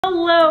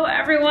Hello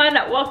everyone,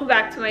 welcome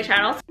back to my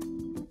channel.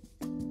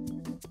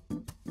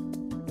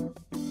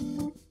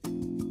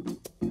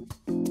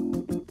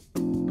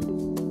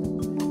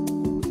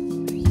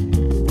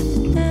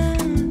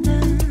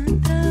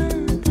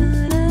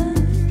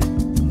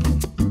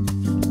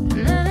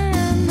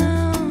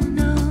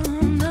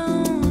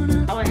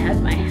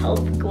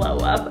 Glow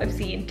up. I've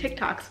seen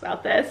TikToks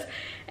about this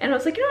and I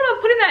was like, you know what,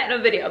 I'm putting that in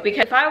a video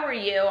because if I were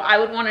you, I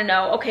would want to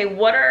know, okay,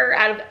 what are,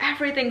 out of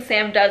everything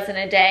Sam does in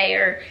a day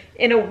or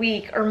in a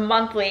week or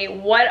monthly,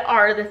 what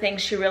are the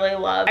things she really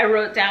loves? I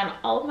wrote down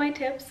all of my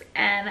tips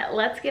and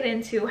let's get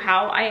into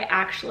how I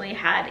actually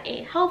had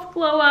a health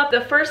glow up.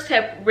 The first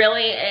tip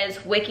really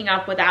is waking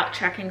up without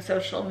checking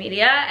social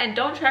media, and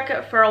don't check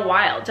it for a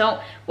while.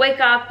 Don't wake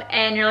up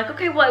and you're like,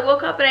 okay, well I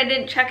woke up and I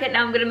didn't check it,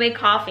 now I'm gonna make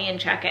coffee and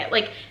check it.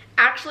 Like,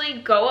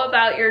 actually go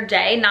about your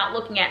day not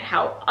looking at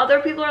how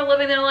other people are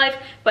living their life,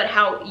 but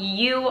how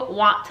you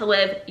want to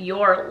live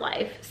your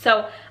life.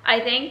 So I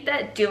think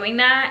that doing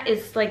that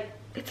is like,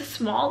 it's a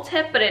small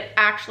tip, but it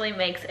actually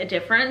makes a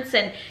difference,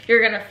 and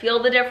you're gonna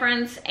feel the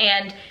difference,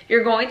 and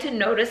you're going to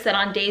notice that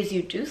on days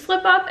you do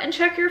slip up and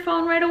check your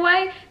phone right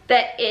away,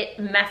 that it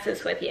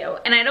messes with you.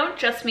 And I don't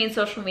just mean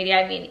social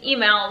media, I mean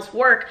emails,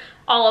 work,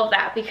 all of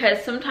that,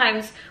 because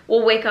sometimes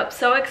we'll wake up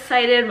so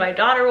excited, my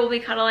daughter will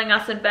be cuddling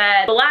us in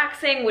bed,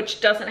 relaxing,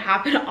 which doesn't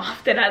happen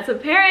often as a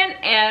parent,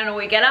 and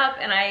we get up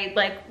and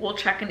I will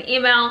check an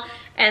email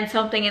and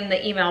something in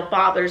the email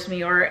bothers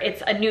me, or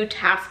it's a new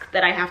task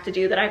that I have to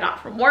do that I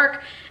got from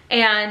work,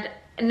 and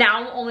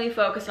now I'm only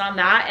focused on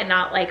that and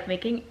not like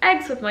making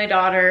eggs with my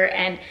daughter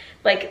and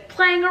like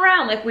playing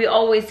around like we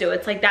always do.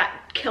 It's like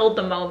that killed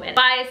the moment.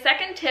 My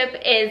second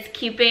tip is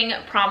keeping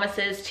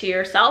promises to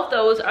yourself.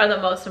 Those are the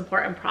most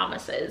important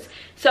promises.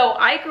 So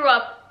I grew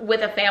up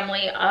with a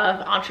family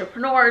of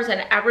entrepreneurs,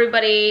 and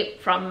everybody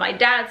from my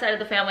dad's side of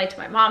the family to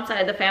my mom's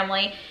side of the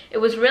family, it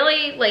was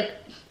really like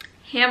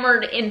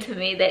hammered into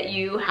me that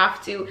you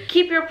have to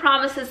keep your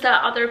promises to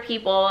other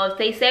people. If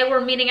they say we're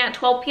meeting at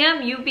 12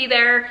 p.m., you be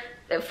there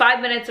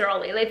 5 minutes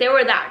early. Like, they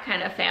were that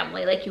kind of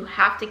family. Like, you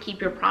have to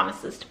keep your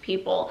promises to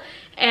people.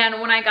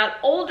 And when I got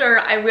older,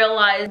 I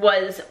realized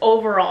was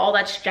overall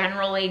that's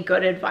generally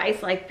good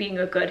advice, like being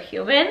a good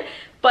human,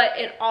 but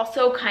it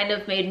also kind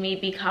of made me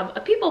become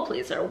a people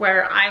pleaser,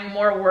 where I'm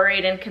more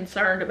worried and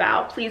concerned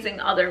about pleasing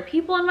other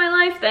people in my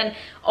life than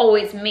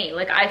always me.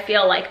 Like, I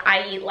feel like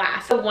I eat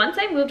last. So once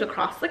I moved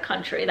across the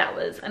country, that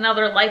was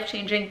another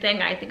life-changing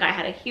thing. I think I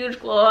had a huge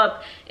glow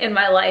up in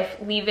my life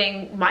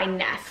leaving my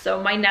nest.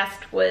 So my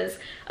nest was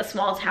a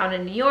small town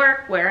in New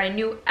York where I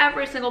knew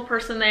every single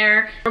person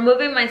there.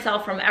 Removing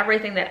myself from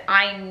everything that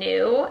I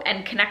knew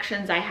and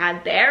connections I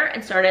had there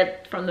and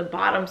started from the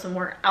bottom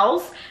somewhere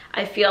else,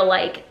 I feel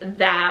like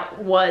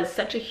that was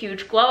such a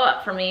huge glow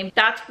up for me.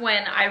 That's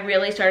when I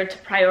really started to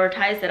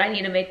prioritize that I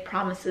need to make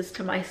promises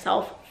to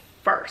myself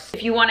first.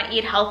 If you want to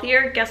eat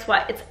healthier, guess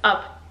what? It's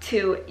up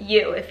to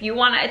you. If you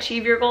want to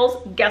achieve your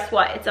goals, guess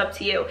what? It's up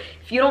to you.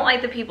 If you don't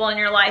like the people in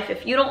your life,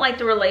 if you don't like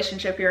the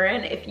relationship you're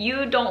in, if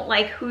you don't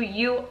like who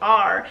you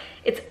are,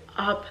 it's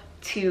up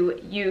to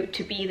you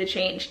to be the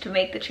change, to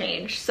make the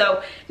change.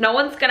 So no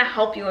one's gonna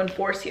help you and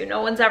force you.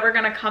 No one's ever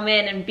gonna come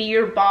in and be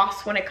your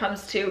boss when it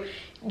comes to,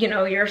 you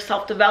know, your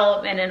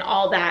self-development and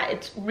all that.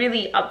 It's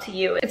really up to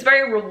you. It's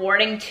very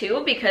rewarding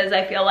too, because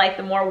I feel like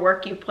the more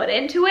work you put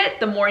into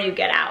it, the more you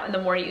get out and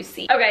the more you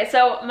see. Okay,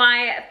 so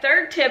my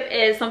third tip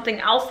is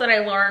something else that I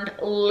learned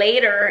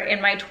later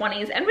in my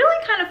 20s and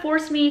really kind of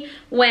forced me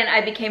when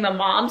I became a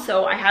mom.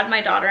 So I had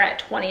my daughter at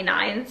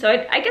 29. So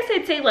I guess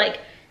I'd say like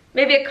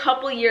maybe a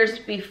couple years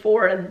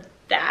before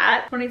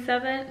that.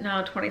 27?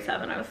 No,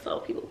 27. I was still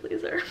a people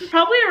pleaser.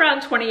 Probably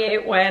around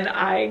 28 when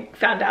I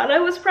found out I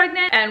was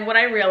pregnant. And what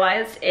I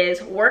realized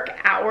is work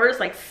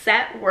hours, like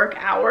set work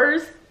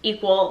hours,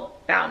 equal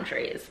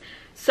boundaries.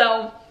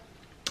 So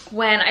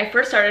when I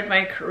first started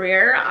my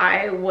career,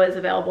 I was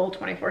available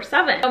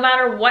 24/7. No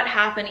matter what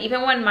happened,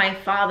 even when my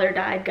father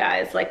died,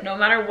 guys, like no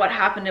matter what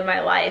happened in my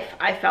life,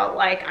 I felt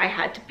like I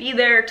had to be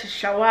there to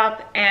show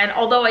up. And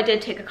although I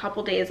did take a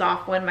couple days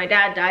off when my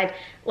dad died,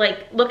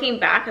 like looking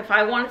back, if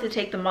I wanted to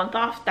take the month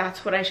off,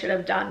 that's what I should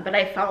have done. But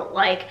I felt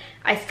like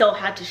I still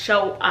had to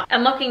show up.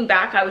 And looking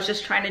back, I was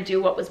just trying to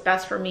do what was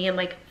best for me and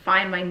like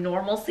find my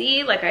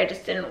normalcy. Like, I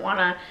just didn't want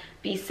to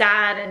be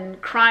sad and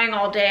crying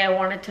all day. I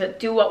wanted to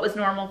do what was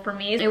normal for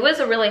me. It was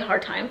a really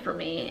hard time for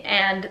me,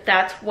 and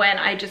that's when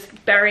I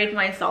just buried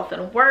myself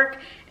in work,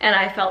 and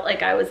I felt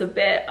like I was a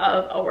bit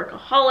of a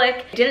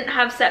workaholic. I didn't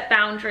have set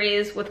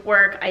boundaries with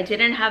work. I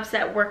didn't have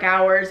set work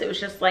hours. It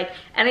was just like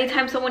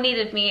anytime someone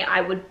needed me,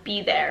 I would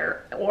be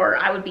there, or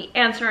I would be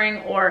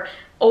answering or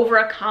over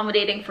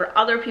accommodating for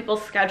other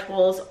people's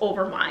schedules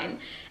over mine.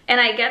 And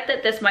I get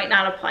that this might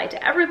not apply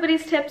to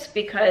everybody's tips,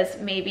 because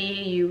maybe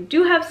you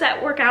do have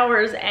set work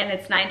hours and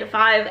it's 9 to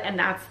 5 and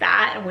that's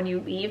that, and when you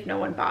leave no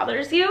one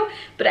bothers you.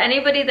 But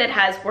anybody that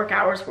has work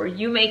hours where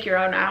you make your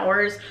own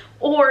hours,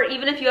 or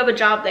even if you have a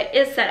job that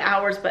is set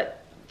hours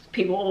but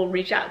people will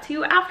reach out to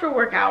you after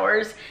work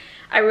hours,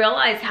 I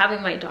realized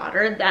having my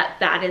daughter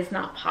that is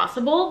not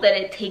possible, that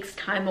it takes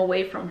time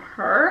away from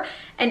her.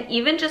 And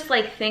even just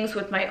like things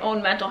with my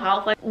own mental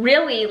health, like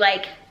really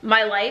like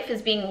my life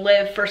is being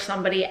lived for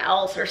somebody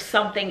else or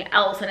something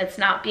else, and it's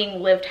not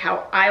being lived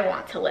how I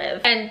want to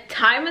live. And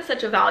time is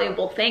such a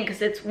valuable thing,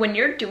 because it's when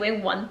you're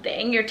doing one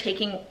thing, you're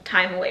taking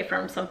time away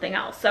from something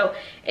else. So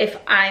if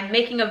I'm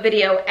making a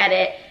video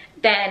edit,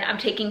 then I'm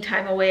taking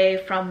time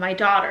away from my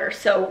daughter.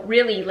 So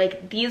really,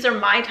 like, these are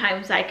my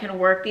times I can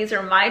work. These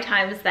are my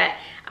times that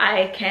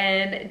I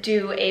can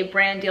do a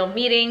brand deal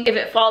meeting. If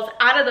it falls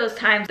out of those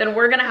times, then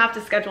we're gonna have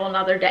to schedule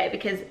another day,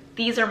 because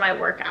these are my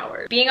work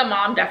hours. Being a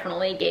mom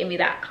definitely gave me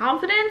that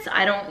confidence.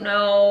 I don't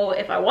know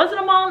if I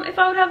wasn't a mom, if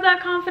I would have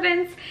that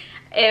confidence,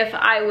 if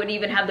I would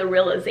even have the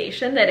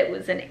realization that it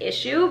was an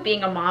issue.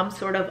 Being a mom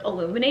sort of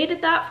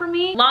illuminated that for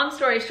me. Long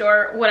story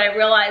short, what I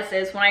realized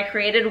is when I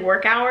created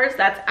work hours,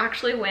 that's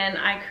actually when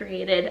I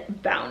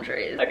created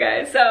boundaries.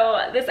 Okay,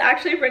 so this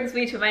actually brings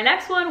me to my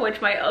next one,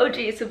 which my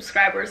OG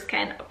subscribers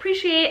can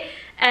appreciate.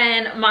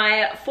 And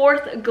my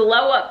fourth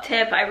glow up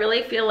tip, I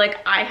really feel like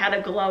I had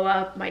a glow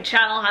up, my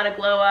channel had a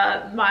glow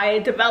up, my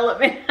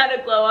development had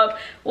a glow up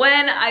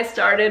when I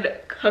started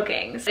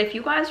cooking. So if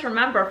you guys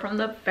remember from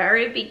the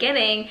very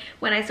beginning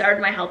when I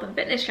started my health and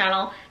fitness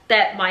channel,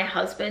 that my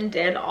husband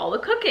did all the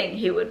cooking.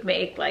 He would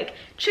make like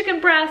chicken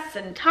breasts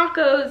and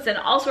tacos and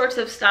all sorts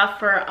of stuff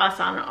for us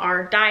on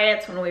our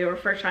diets when we were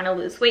first trying to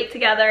lose weight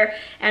together,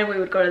 and we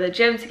would go to the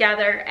gym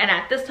together. And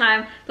at this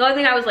time, the only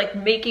thing I was like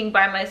making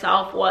by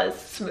myself was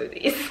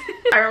smoothies.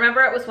 I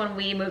remember it was when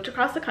we moved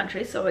across the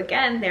country. So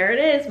again, there it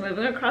is,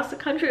 moving across the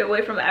country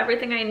away from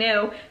everything I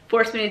knew,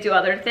 forced me to do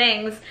other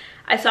things.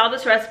 I saw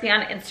this recipe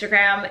on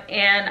Instagram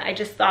and I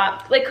just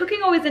thought, like,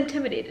 cooking always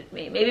intimidated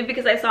me. Maybe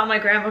because I saw my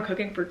grandma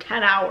cooking for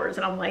 10 hours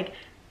and I'm like,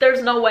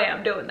 there's no way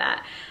I'm doing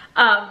that.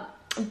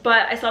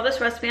 But I saw this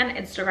recipe on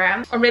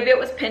Instagram, or maybe it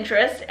was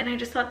Pinterest, and I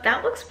just thought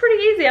that looks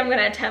pretty easy. I'm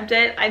gonna attempt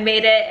it. I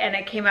made it and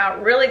it came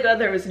out really good.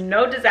 There was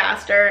no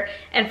disaster.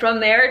 And from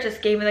there, it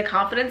just gave me the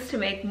confidence to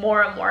make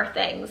more and more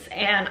things.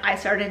 And I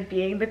started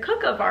being the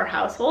cook of our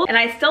household, and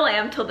I still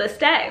am till this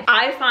day.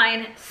 I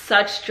find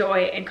such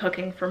joy in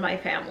cooking for my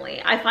family.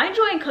 I find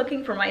joy in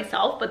cooking for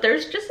myself, but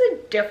there's just a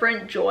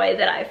different joy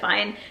that I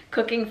find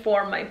cooking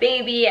for my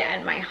baby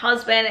and my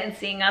husband, and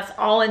seeing us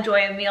all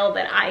enjoy a meal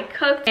that I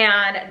cooked.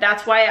 And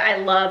that's why I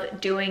love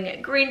doing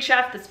Green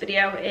Chef. This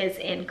video is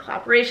in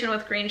collaboration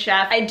with Green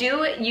Chef. I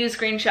do use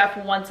Green Chef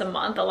once a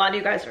month. A lot of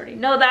you guys already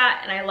know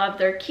that, and I love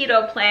their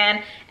keto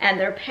plan and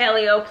their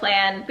paleo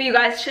plan, but you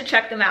guys should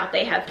check them out.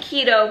 They have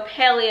keto,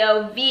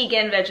 paleo,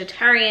 vegan,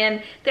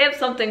 vegetarian. They have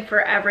something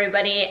for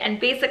everybody, and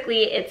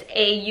basically it's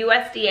a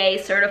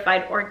USDA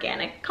certified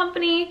organic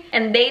company,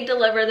 and they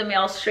deliver the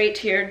meal straight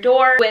to your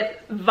door with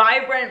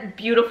vibrant,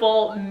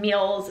 beautiful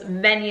meals,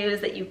 menus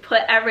that you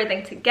put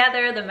everything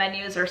together. The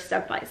menus are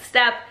step by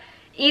step,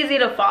 easy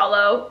to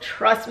follow,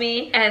 trust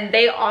me. And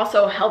they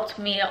also helped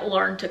me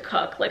learn to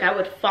cook. Like, I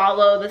would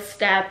follow the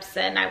steps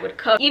and I would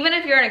cook. Even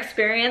if you're an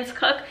experienced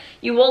cook,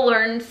 you will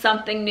learn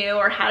something new,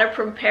 or how to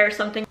prepare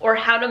something, or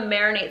how to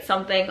marinate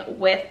something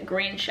with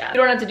Green Chef.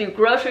 You don't have to do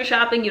grocery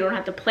shopping, you don't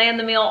have to plan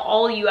the meal.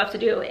 All you have to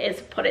do is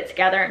put it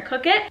together and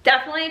cook it.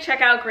 Definitely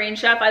check out Green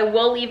Chef. I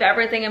will leave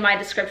everything in my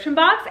description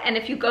box, and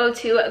if you go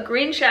to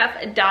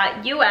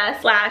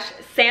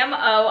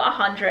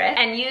greenchef.us/SamO100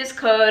 and use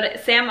code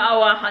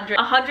SamO100,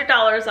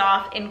 $100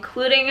 off,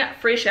 including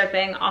free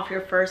shipping off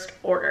your first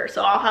order.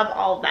 So I'll have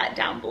all of that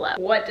down below.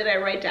 What did I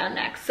write down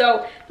next?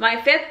 So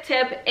my fifth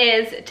tip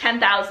is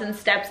 10,000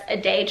 steps a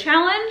day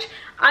challenge.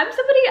 I'm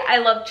somebody, I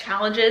love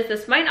challenges.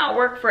 This might not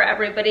work for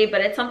everybody,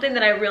 but it's something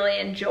that I really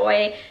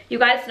enjoy. You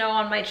guys know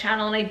on my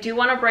channel, and I do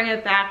want to bring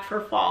it back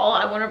for fall.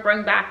 I want to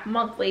bring back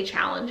monthly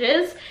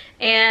challenges,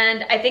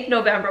 and I think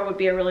November would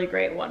be a really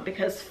great one,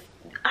 because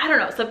I don't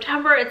know,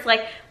 September, it's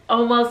like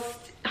almost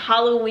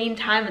Halloween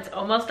time, it's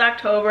almost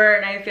October,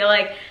 and I feel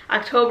like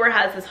October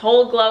has this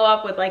whole glow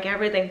up with like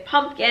everything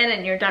pumpkin,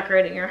 and you're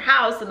decorating your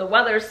house and the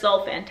weather's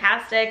still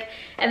fantastic.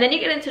 And then you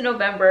get into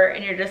November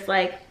and you're just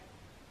like,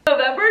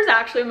 November is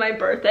actually my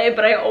birthday,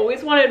 but I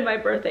always wanted my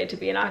birthday to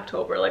be in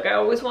October. Like, I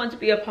always wanted to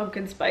be a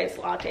pumpkin spice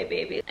latte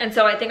baby. And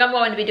so I think I'm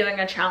going to be doing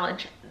a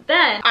challenge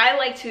then. I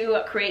like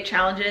to create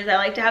challenges. I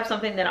like to have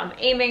something that I'm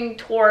aiming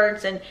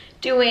towards and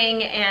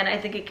doing, and I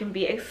think it can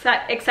be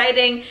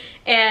exciting.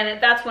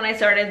 And that's when I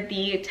started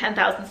the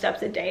 10,000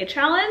 steps a day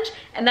challenge.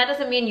 And that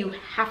doesn't mean you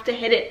have to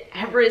hit it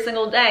every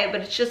single day,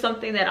 but it's just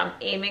something that I'm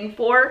aiming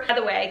for. By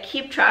the way, I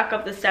keep track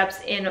of the steps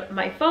in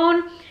my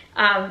phone.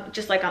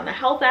 Just like on the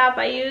health app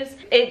I use.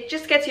 It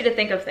just gets you to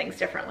think of things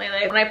differently.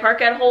 Like when I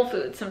park at Whole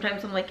Foods,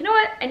 sometimes I'm like, you know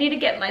what, I need to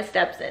get my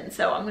steps in,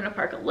 so I'm gonna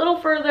park a little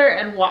further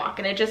and walk,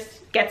 and it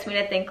just gets me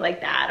to think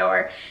like that.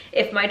 Or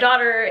if my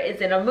daughter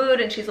is in a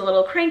mood and she's a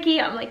little cranky,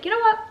 I'm like, you know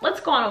what,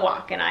 let's go on a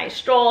walk, and I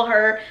stroll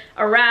her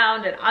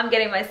around, and I'm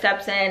getting my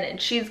steps in,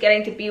 and she's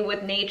getting to be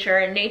with nature,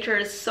 and nature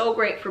is so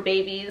great for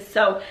babies.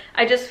 So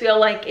I just feel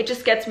like it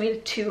just gets me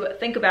to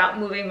think about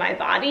moving my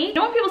body. You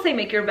know when people say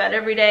make your bed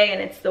every day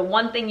and it's the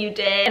one thing you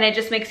did? and it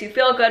just makes you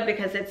feel good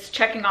because it's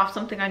checking off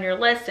something on your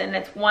list and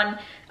it's one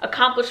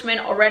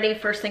accomplishment already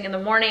first thing in the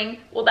morning.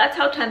 Well, that's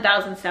how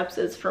 10,000 steps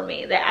is for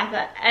me. That at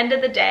the end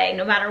of the day,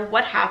 no matter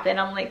what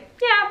happened, I'm like,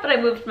 yeah, but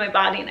I moved my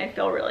body and I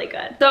feel really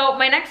good. So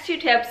my next two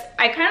tips,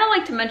 I kind of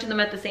like to mention them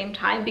at the same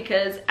time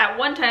because at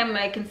one time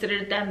I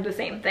considered them the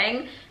same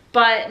thing,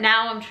 but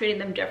now I'm treating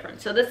them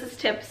different. So this is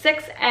tip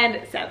 6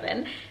 and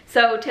 7.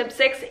 So tip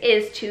 6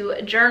 is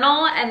to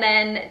journal, and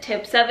then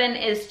tip 7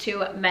 is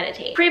to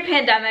meditate.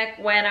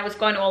 Pre-pandemic, when I was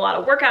going to a lot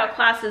of workout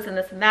classes and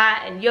this and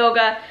that and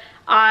yoga,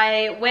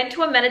 I went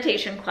to a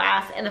meditation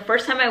class, and the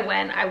first time I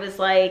went, I was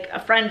like,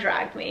 a friend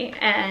dragged me,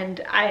 and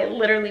I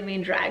literally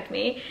mean dragged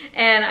me,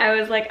 and I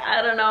was like,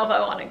 I don't know if I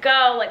want to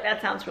go, like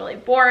that sounds really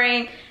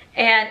boring,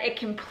 and it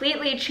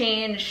completely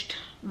changed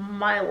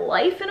my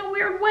life in a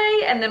weird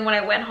way. And then when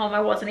I went home,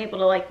 I wasn't able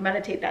to like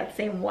meditate that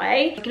same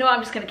way. Like, you know, I'm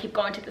just gonna keep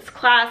going to this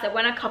class. I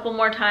went a couple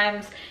more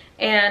times,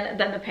 and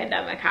then the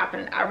pandemic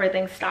happened and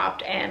everything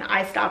stopped, and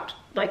I stopped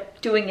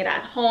like doing it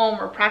at home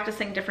or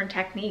practicing different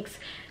techniques.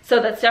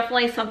 So that's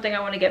definitely something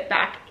I want to get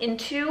back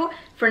into.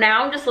 For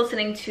now, I'm just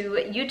listening to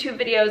YouTube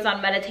videos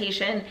on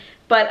meditation,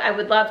 but I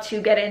would love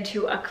to get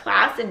into a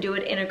class and do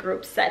it in a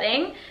group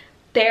setting.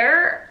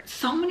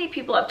 So many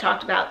people have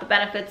talked about the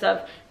benefits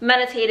of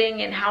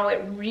meditating and how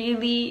it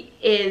really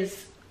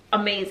is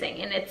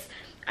amazing. And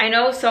I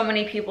know so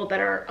many people that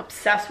are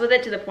obsessed with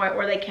it to the point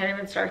where they can't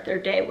even start their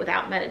day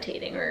without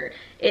meditating, or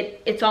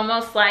it's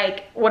almost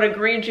like what a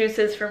green juice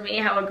is for me,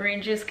 how a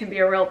green juice can be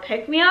a real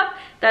pick-me-up.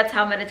 That's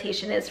how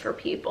meditation is for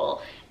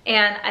people.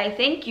 And I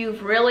think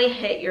you've really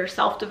hit your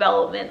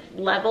self-development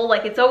level.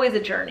 Like, it's always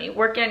a journey.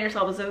 Working on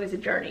yourself is always a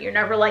journey. You're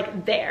never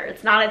like there.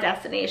 It's not a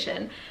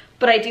destination.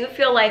 But I do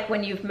feel like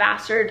when you've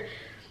mastered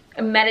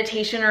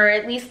meditation, or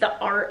at least the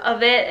art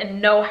of it, and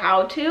know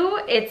how to,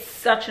 it's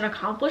such an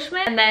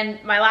accomplishment. And then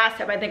my last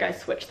tip, I think I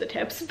switched the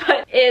tips,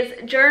 but is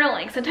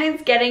journaling.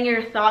 Sometimes getting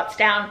your thoughts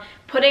down,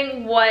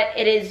 putting what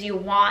it is you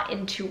want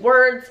into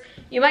words.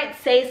 You might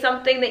say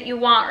something that you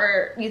want,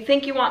 or you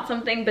think you want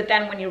something, but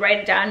then when you write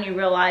it down, you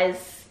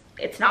realize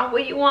it's not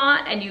what you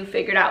want, and you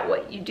figured out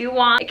what you do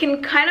want. It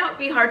can kind of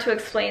be hard to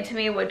explain to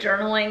me what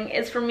journaling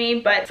is for me,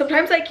 but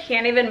sometimes I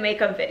can't even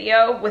make a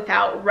video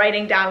without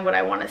writing down what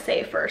I want to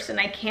say first, and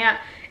I can't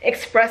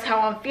express how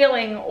I'm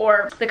feeling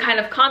or the kind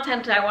of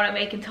content I want to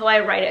make until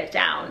I write it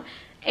down.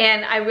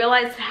 And I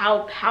realized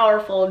how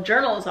powerful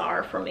journals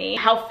are for me,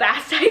 how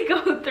fast I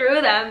go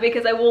through them,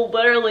 because I will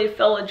literally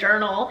fill a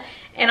journal.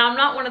 And I'm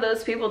not one of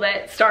those people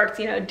that starts,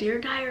 you know, Dear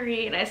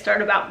Diary, and I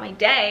start about my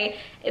day.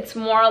 It's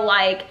more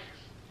like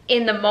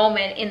in the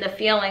moment, in the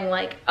feeling,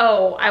 like,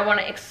 oh, I want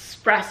to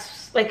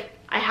express, like,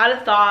 I had a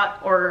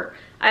thought, or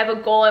I have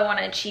a goal I want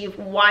to achieve.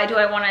 Why do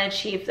I want to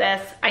achieve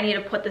this? I need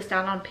to put this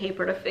down on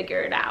paper to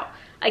figure it out.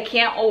 I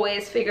can't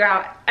always figure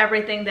out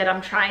everything that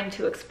I'm trying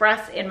to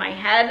express in my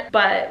head,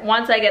 but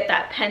once I get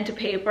that pen to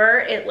paper,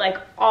 it like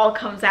all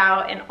comes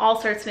out and all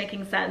starts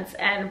making sense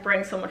and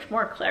brings so much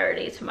more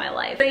clarity to my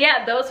life. So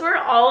yeah, those were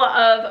all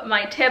of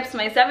my tips,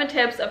 my 7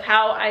 tips of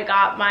how I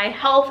got my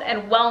health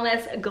and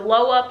wellness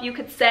glow up, you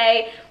could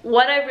say,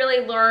 what I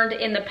really learned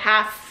in the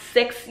past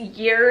 7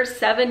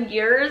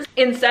 years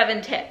in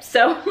 7 tips.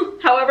 So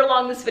however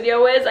long this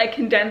video is, I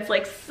condensed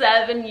like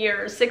 7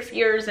 years, 6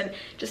 years, and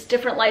just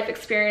different life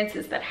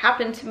experiences that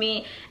happened to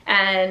me,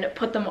 and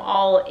put them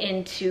all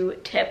into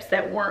tips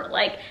that weren't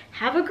like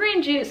have a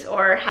green juice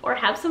or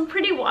have some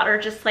pretty water,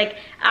 just like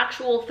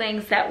actual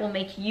things that will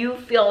make you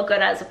feel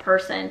good as a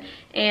person.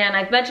 And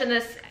I've mentioned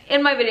this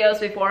in my videos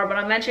before, but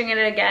I'm mentioning it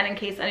again in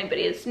case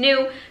anybody is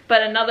new.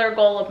 But another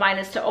goal of mine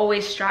is to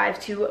always strive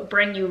to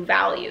bring you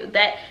value,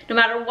 that no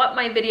matter what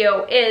my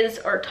video is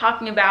or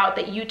talking about,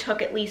 that you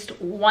took at least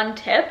one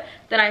tip,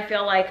 then I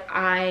feel like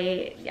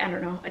I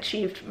don't know,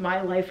 achieved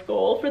my life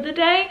goal for the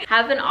day.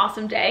 Have an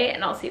awesome day,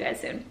 and I'll see you guys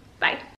soon. Bye.